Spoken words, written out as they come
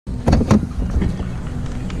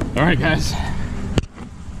All right, guys,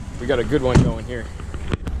 we got a good one going here.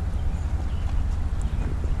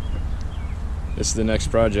 This is the next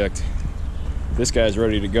project. This guy's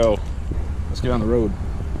ready to go. Let's get on the road.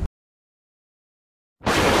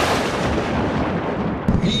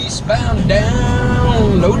 Eastbound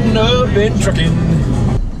down, loading up and trucking.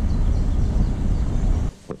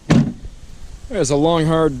 It was a long,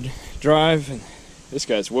 hard drive, and this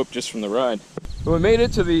guy's whooped just from the ride. But we made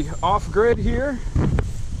it to the off-grid here.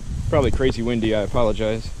 Probably crazy windy, I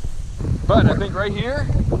apologize. But I think right here,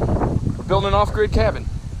 we're building an off-grid cabin.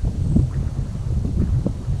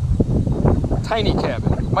 Tiny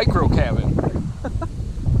cabin, micro cabin.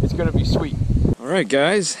 It's gonna be sweet. All right,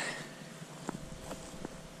 guys.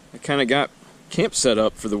 I kind of got camp set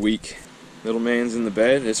up for the week. Little man's in the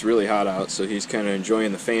bed. It's really hot out, so he's kind of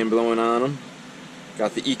enjoying the fan blowing on him.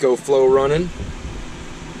 Got the Ecoflow running.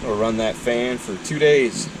 I'll run that fan for 2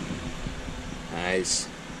 days. Nice.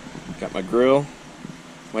 Got my grill.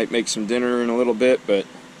 Might make some dinner in a little bit, but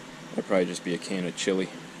that'll probably just be a can of chili.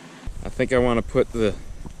 I think I want to put the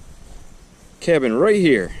cabin right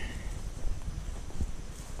here.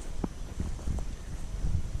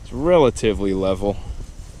 It's relatively level.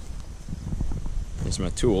 There's my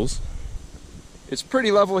tools. It's pretty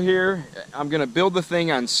level here. I'm gonna build the thing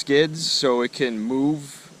on skids so it can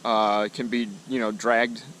move. It can be,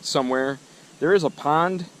 dragged somewhere. There is a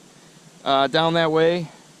pond down that way.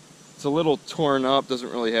 It's a little torn up, doesn't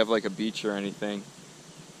really have like a beach or anything.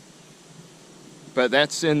 But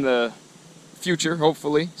that's in the future,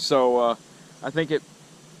 hopefully. So I think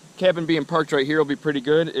cabin being parked right here will be pretty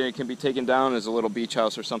good. It can be taken down as a little beach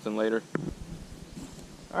house or something later.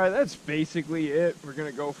 Alright, that's basically it. We're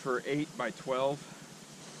gonna go for 8 by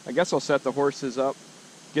 12. I guess I'll set the horses up,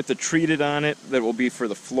 get the treated on it that will be for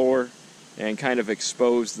the floor, and kind of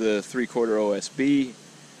expose the 3/4 OSB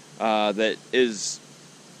that is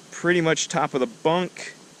pretty much top of the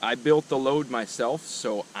bunk. I built the load myself,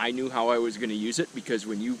 so I knew how I was going to use it, because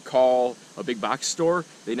when you call a big box store,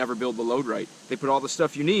 they never build the load right. They put all the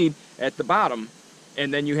stuff you need at the bottom,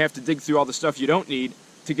 and then you have to dig through all the stuff you don't need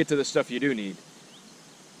to get to the stuff you do need.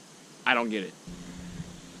 I don't get it.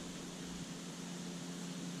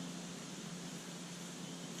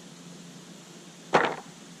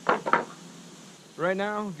 Right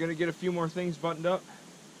now, I'm going to get a few more things buttoned up.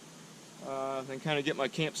 Then kind of get my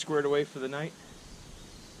camp squared away for the night.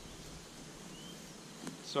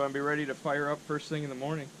 So I'll be ready to fire up first thing in the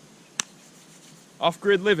morning.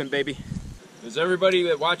 Off-grid living, baby. As everybody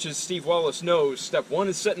that watches Steve Wallace knows, step 1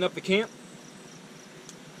 is setting up the camp.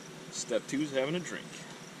 Step 2 is having a drink.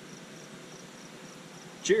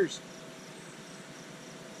 Cheers.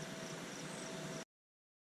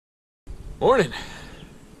 Morning.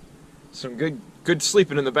 Some good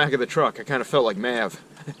sleeping in the back of the truck. I kind of felt like Mav.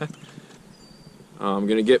 I'm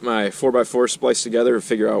gonna get my 4x4 spliced together and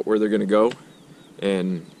figure out where they're gonna go,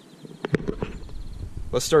 and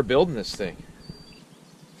let's start building this thing.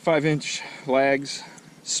 5-inch lags,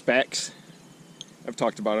 specs. I've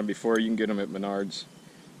talked about them before. You can get them at Menards.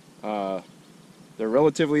 They're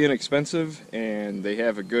relatively inexpensive, and they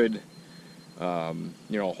have a good,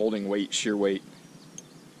 holding weight, shear weight.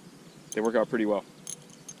 They work out pretty well.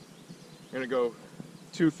 I'm gonna go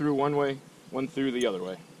 2 through one way, 1 through the other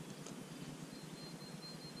way.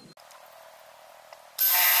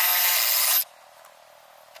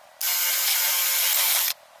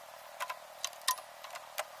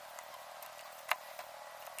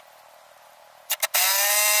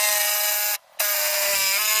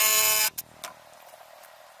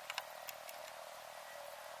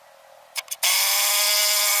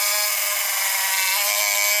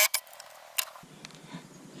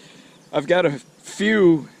 I've got a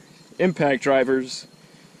few impact drivers.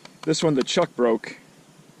 This one, the chuck broke,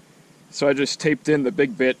 so I just taped in the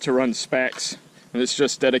big bit to run specs, and it's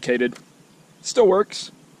just dedicated. Still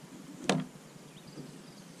works.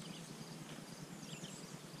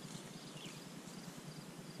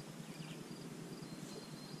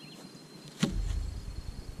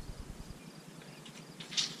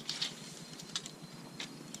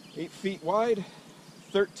 "8 feet wide,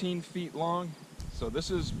 13 feet long." So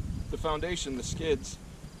this is the foundation, the skids,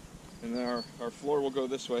 and then our floor will go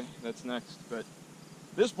this way. That's next. But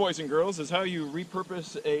this, boys and girls, is how you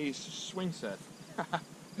repurpose a swing set.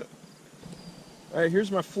 Alright, here's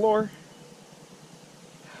my floor.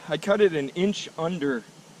 I cut it an inch under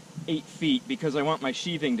 8 feet because I want my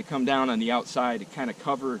sheathing to come down on the outside to kind of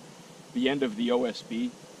cover the end of the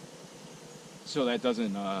OSB so that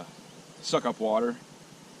doesn't suck up water.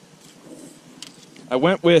 I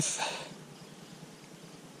went with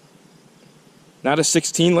not a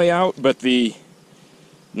 16 layout, but the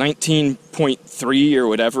 19.3 or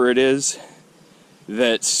whatever it is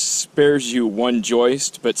that spares you one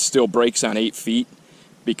joist but still breaks on 8 feet,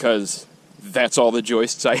 because that's all the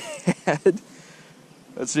joists I had.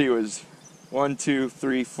 Let's see, it was 1, 2,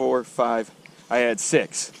 3, 4, 5. I had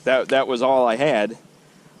 6. That was all I had.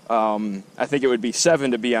 I think it would be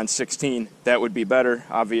 7 to be on 16. That would be better,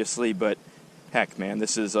 obviously, but heck, man,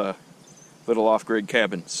 this is a little off-grid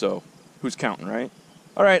cabin, so who's counting, right?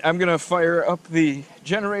 All right, I'm gonna fire up the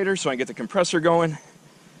generator so I can get the compressor going.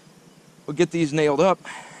 We'll get these nailed up.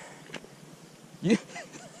 Yeah.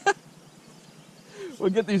 We'll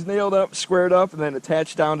get these nailed up, squared up, and then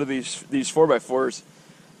attached down to these 4x4s.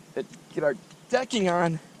 Get our decking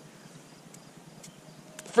on.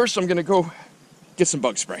 First, I'm gonna go get some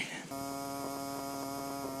bug spray.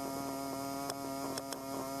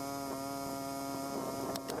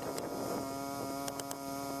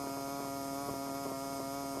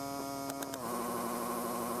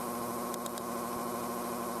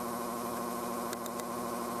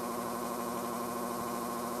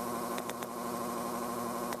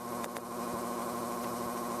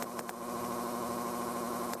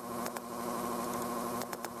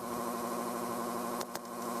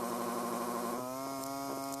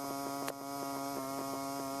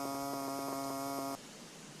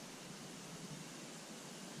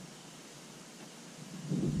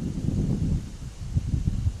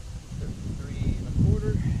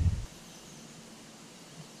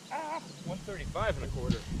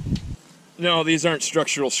 No, these aren't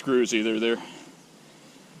structural screws either. They're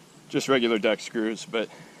just regular deck screws, but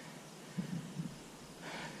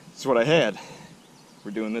it's what I had. We're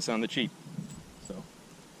doing this on the cheap. So,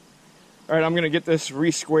 all right, I'm gonna get this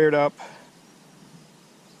re-squared up,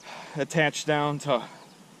 attached down to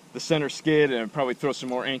the center skid, and probably throw some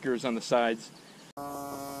more anchors on the sides.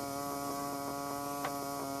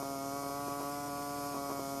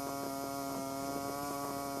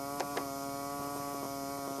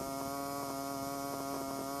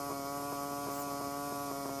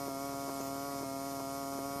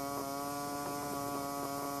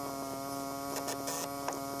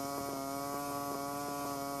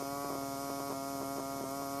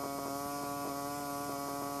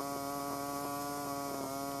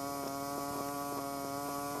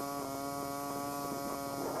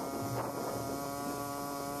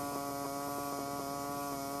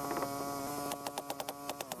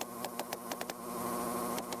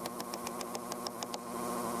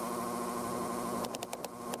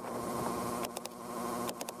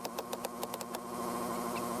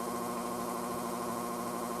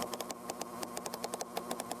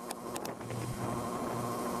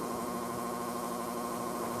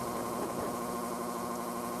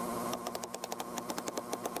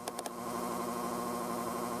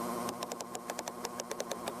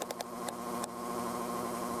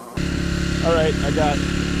 Alright, I got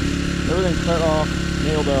everything cut off,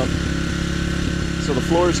 nailed up. So the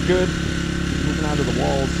floor is good. Moving on to the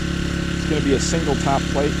walls. It's going to be a single top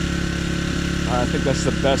plate. I think that's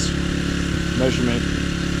the best measurement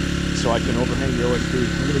so I can overhang the OSB.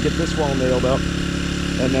 I'm going to get this wall nailed up,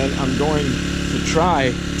 and then I'm going to try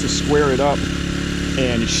to square it up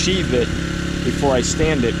and sheathe it before I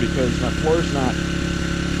stand it, because my floor's not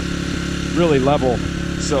really level,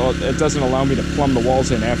 so it doesn't allow me to plumb the walls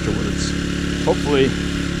in afterwards. Hopefully,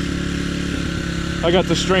 I got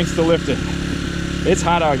the strength to lift it. It's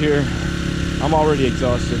hot out here. I'm already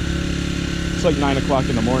exhausted. It's like 9 o'clock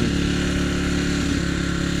in the morning.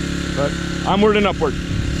 But onward and upward.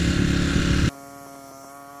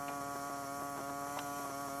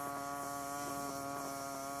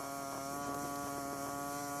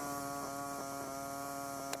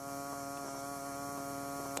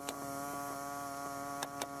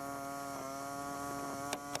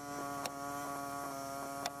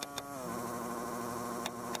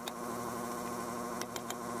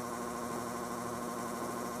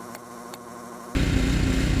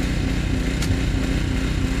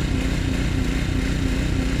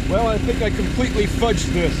 Well, I think I completely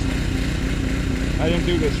fudged this. I didn't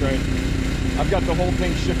do this right. I've got the whole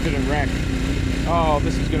thing shifted and racked. Oh,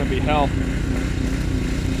 this is gonna be hell.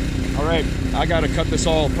 All right, I gotta cut this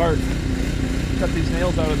all apart. Cut these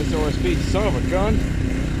nails out of this OSB. Son of a gun.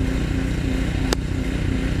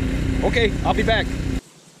 Okay, I'll be back.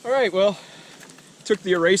 All right, well, took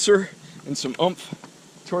the eraser and some oomph,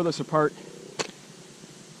 tore this apart,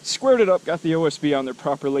 squared it up, got the OSB on there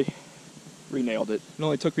properly, re-nailed it. It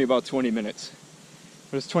only took me about 20 minutes.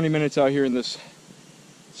 But it's 20 minutes out here in this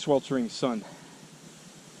sweltering sun.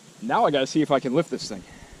 Now I gotta see if I can lift this thing.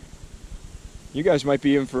 You guys might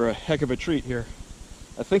be in for a heck of a treat here.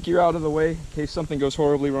 I think you're out of the way in case something goes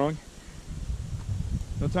horribly wrong.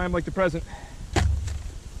 No time like the present.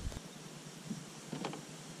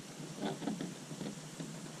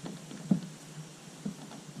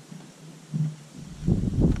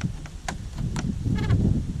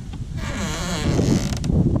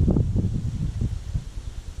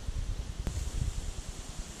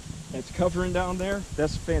 It's covering down there.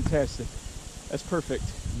 That's fantastic. That's perfect.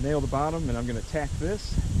 Nail the bottom, and I'm going to tack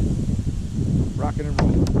this. Rocking and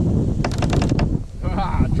rolling.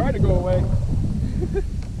 Ah, try to go away.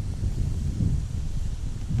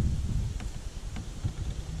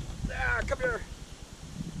 Ah, come here.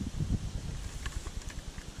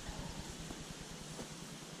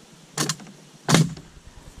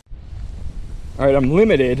 All right, I'm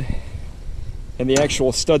limited in the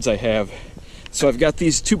actual studs I have. So I've got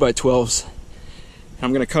these 2x12s.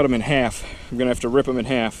 I'm going to cut them in half. I'm going to have to rip them in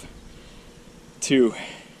half to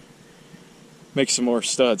make some more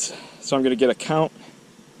studs. So I'm going to get a count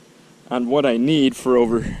on what I need for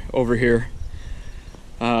over here.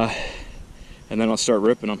 And then I'll start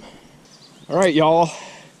ripping them. All right, y'all.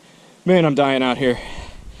 Man, I'm dying out here.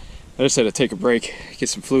 I just had to take a break, get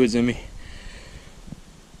some fluids in me.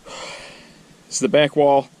 This is the back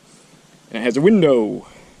wall, and it has a window.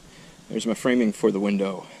 There's my framing for the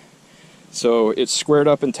window. So it's squared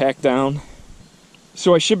up and tacked down.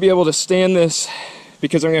 So I should be able to stand this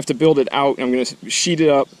because I'm going to have to build it out. I'm going to sheet it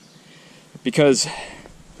up because,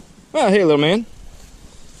 well, hey, little man.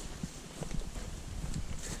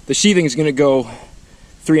 The sheathing is going to go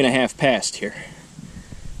 3.5 past here.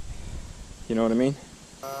 You know what I mean?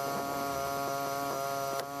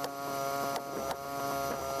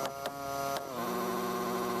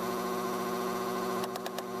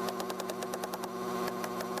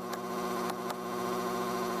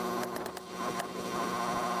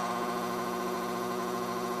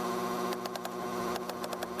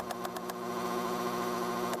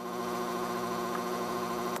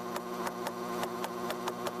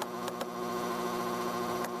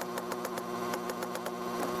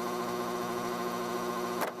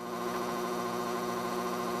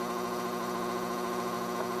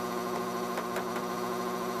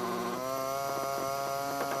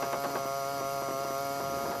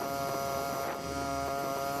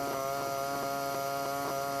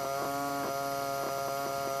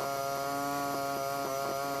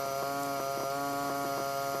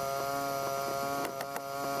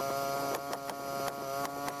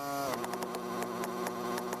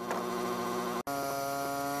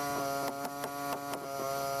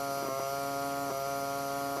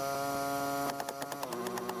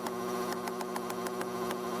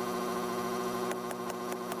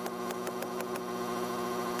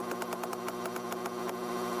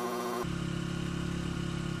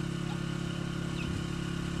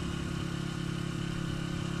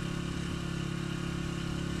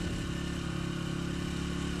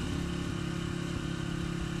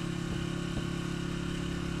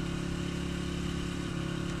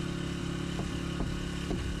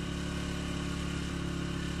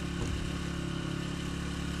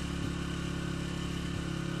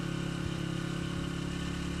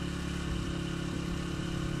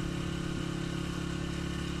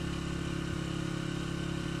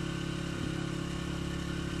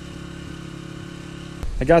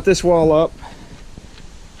 I got this wall up,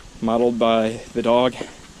 modeled by the dog.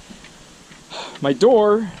 My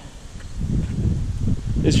door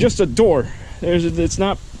is just a door. It's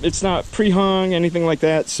not pre-hung, anything like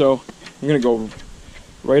that, so I'm gonna go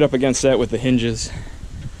right up against that with the hinges.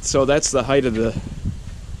 So that's the height of the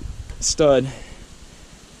stud.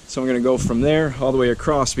 So I'm gonna go from there all the way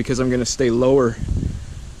across because I'm gonna stay lower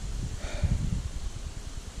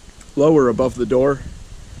above the door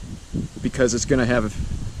because it's gonna have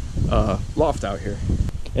loft out here.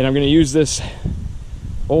 And I'm gonna use this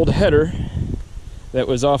old header that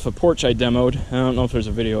was off a porch I demoed. I don't know if there's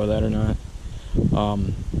a video of that or not.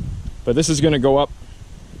 But this is gonna go up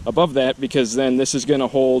above that because then this is gonna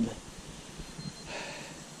hold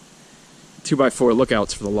 2x4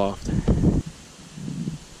 lookouts for the loft.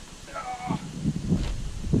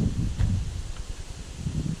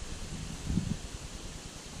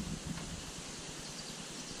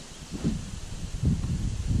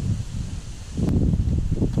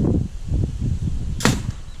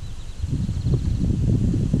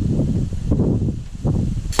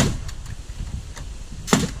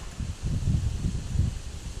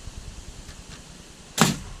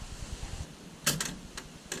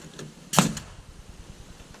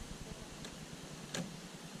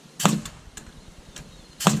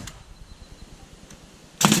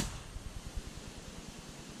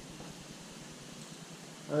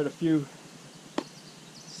 I had a few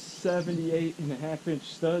 78.5-inch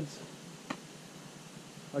studs.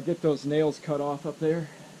 I'll get those nails cut off up there.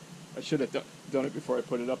 I should have done it before I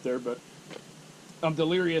put it up there, but I'm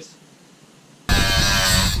delirious.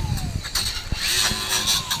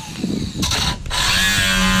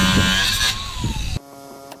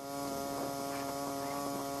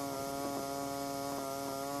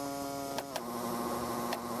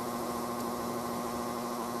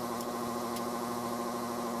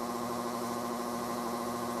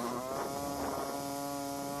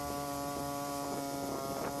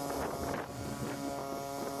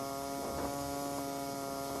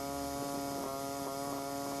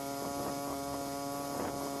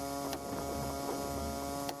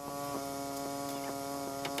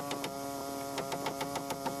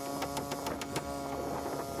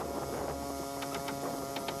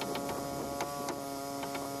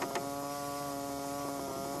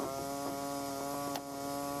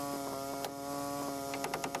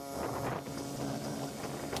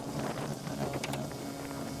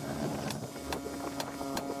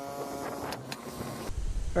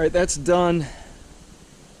 Alright, that's done.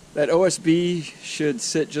 That OSB should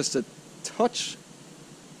sit just a touch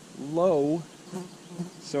low,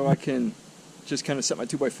 so I can just kind of set my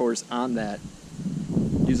 2x4s on that,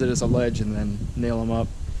 use it as a ledge, and then nail them up.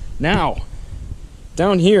 Now,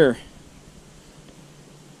 down here,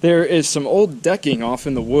 there is some old decking off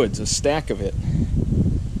in the woods, a stack of it,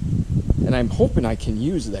 and I'm hoping I can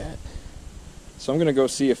use that. So I'm going to go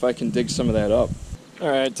see if I can dig some of that up.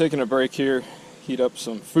 Alright, taking a break here. Heat up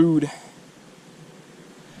some food.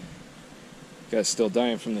 Guy's still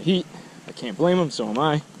dying from the heat. I can't blame him, so am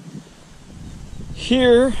I.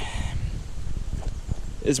 Here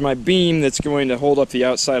is my beam that's going to hold up the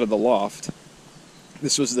outside of the loft.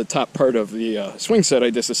 This was the top part of the swing set I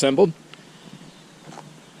disassembled.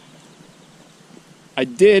 I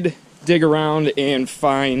did dig around and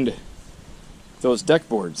find those deck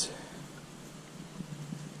boards.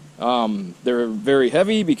 They're very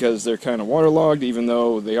heavy because they're kind of waterlogged, even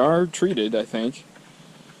though they are treated, I think.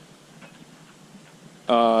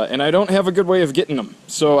 And I don't have a good way of getting them,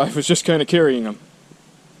 so I was just kind of carrying them.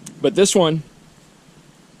 But this one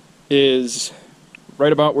is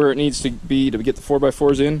right about where it needs to be to get the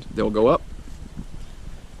 4x4s in. They'll go up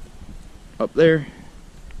there,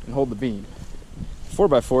 and hold the beam.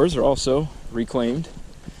 4x4s are also reclaimed.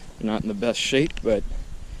 They're not in the best shape, but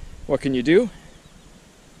what can you do?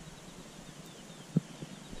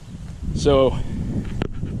 So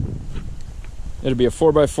it'll be a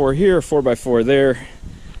 4x4 here, a 4x4 there,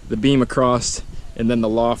 the beam across, and then the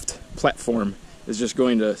loft platform is just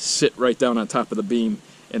going to sit right down on top of the beam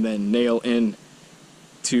and then nail in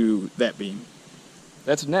to that beam.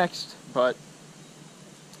 That's next, but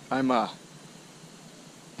I'm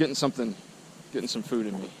getting some food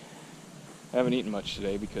in me. I haven't eaten much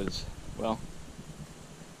today because, well,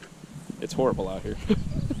 it's horrible out here.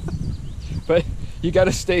 But you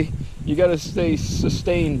gotta stay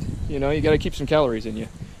sustained, you know, you gotta keep some calories in you.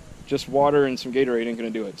 Just water and some Gatorade ain't gonna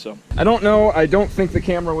do it, so. I don't know, I don't think the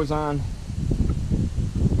camera was on.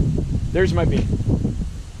 There's my beam.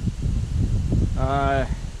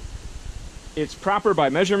 It's proper by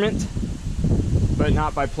measurement, but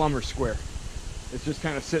not by plumb or square. It's just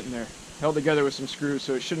kind of sitting there, held together with some screws,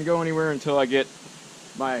 so it shouldn't go anywhere until I get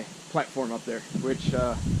my platform up there, which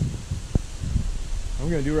I'm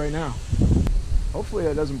gonna do right now. Hopefully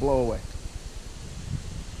that doesn't blow away.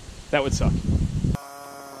 That would suck.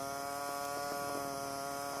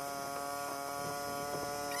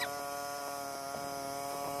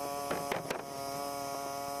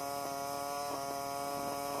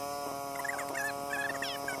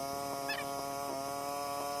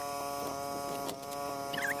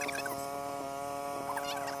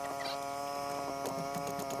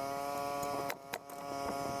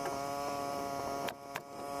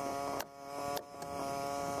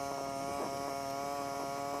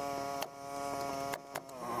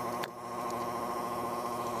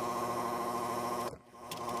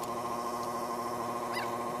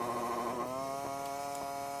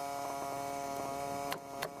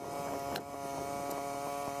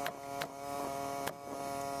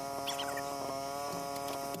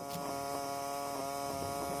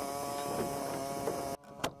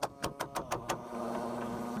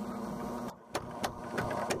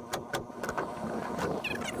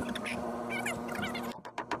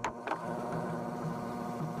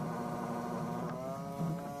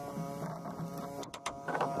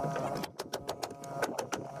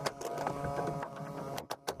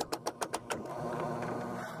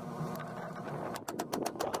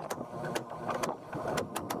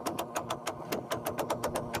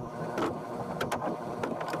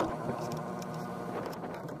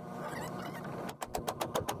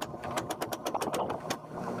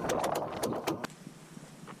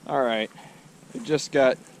 Alright, we just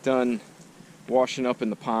got done washing up in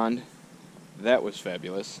the pond. That was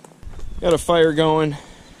fabulous. Got a fire going.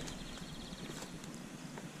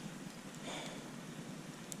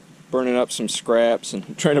 Burning up some scraps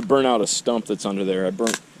and trying to burn out a stump that's under there. I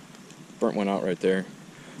burnt one out right there.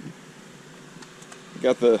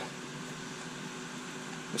 Got the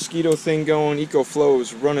mosquito thing going. Ecoflow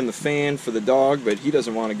is running the fan for the dog, but he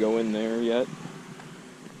doesn't want to go in there yet.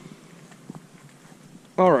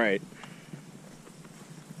 Alright.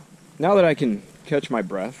 Now that I can catch my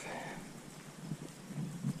breath,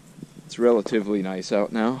 it's relatively nice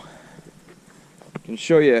out now. I can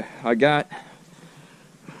show you, I got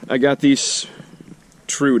these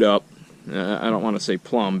trued up. I don't want to say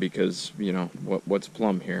plumb because, you know, what's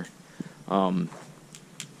plumb here? And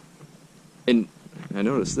I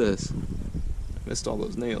noticed this. I missed all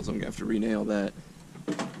those nails. I'm going to have to re-nail that.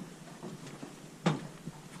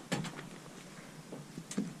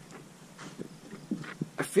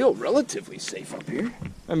 I feel relatively safe up here.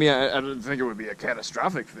 I mean, I don't think it would be a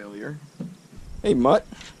catastrophic failure. Hey, Mutt.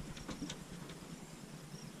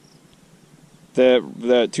 That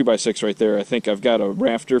 2x6 right there, I think I've got a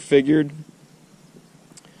rafter figured.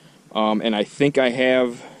 And I think I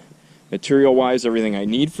have, material-wise, everything I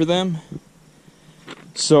need for them.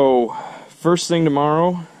 So, first thing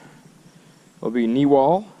tomorrow will be knee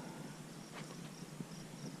wall,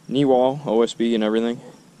 OSB and everything.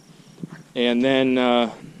 And then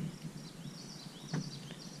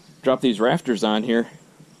drop these rafters on here.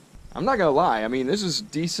 I'm not gonna lie, I mean, this is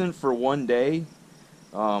decent for one day.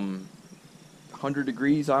 100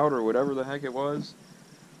 degrees out or whatever the heck it was.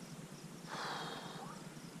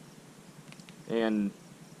 And,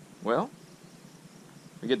 well,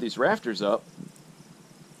 we get these rafters up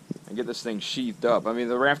and get this thing sheathed up. I mean,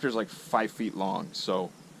 the rafter's like 5 feet long,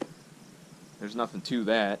 so there's nothing to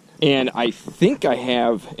that. And I think I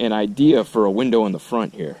have an idea for a window in the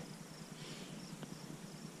front here.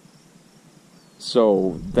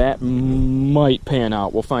 So that might pan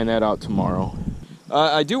out. We'll find that out tomorrow.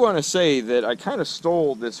 I do want to say that I kind of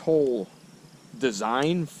stole this whole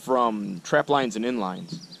design from Trap Lines and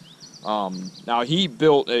Inlines. Now he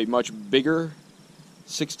built a much bigger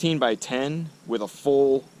 16 by 10 with a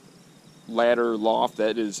full ladder loft.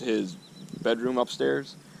 That is his bedroom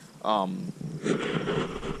upstairs.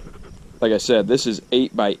 Like I said, this is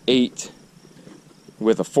 8 by 8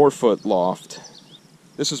 with a 4-foot loft.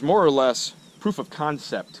 This is more or less proof of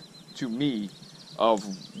concept to me of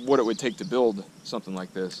what it would take to build something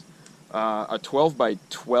like this. A 12 by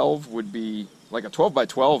 12 would be like a 12 by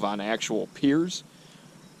 12 on actual piers.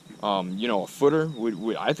 You know, a footer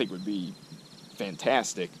would I think would be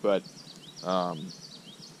fantastic, but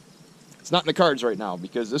it's not in the cards right now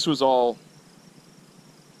because this was all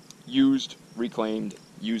used, reclaimed,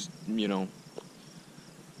 used, you know,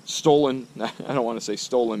 stolen. I don't want to say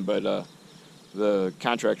stolen, but the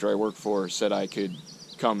contractor I work for said I could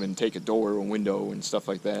come and take a door, a window, and stuff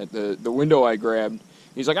like that. The window I grabbed,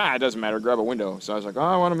 he's like, it doesn't matter, grab a window. So I was like,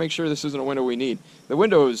 I want to make sure this isn't a window we need. The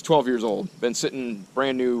window is 12 years old, been sitting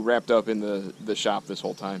brand new, wrapped up in the shop this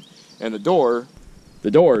whole time. And the door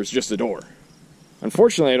is just a door.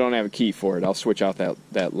 Unfortunately, I don't have a key for it. I'll switch out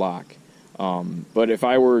that lock. But if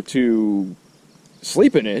I were to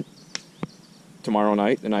sleep in it tomorrow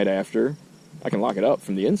night, the night after, I can lock it up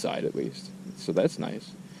from the inside at least. So that's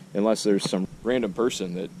nice. Unless there's some random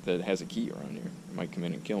person that has a key around here. It might come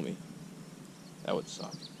in and kill me. That would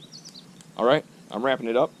suck. Alright, I'm wrapping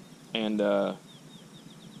it up. And bright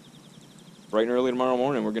and early tomorrow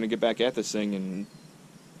morning, we're going to get back at this thing and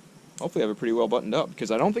hopefully have it pretty well buttoned up.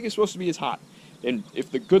 Because I don't think it's supposed to be as hot. And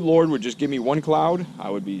if the good Lord would just give me one cloud, I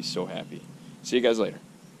would be so happy. See you guys later.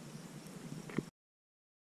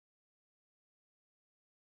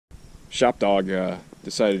 Shop dog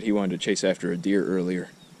decided he wanted to chase after a deer earlier.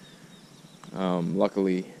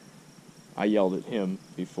 Luckily, I yelled at him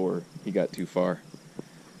before he got too far.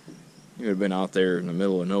 He would have been out there in the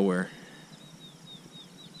middle of nowhere.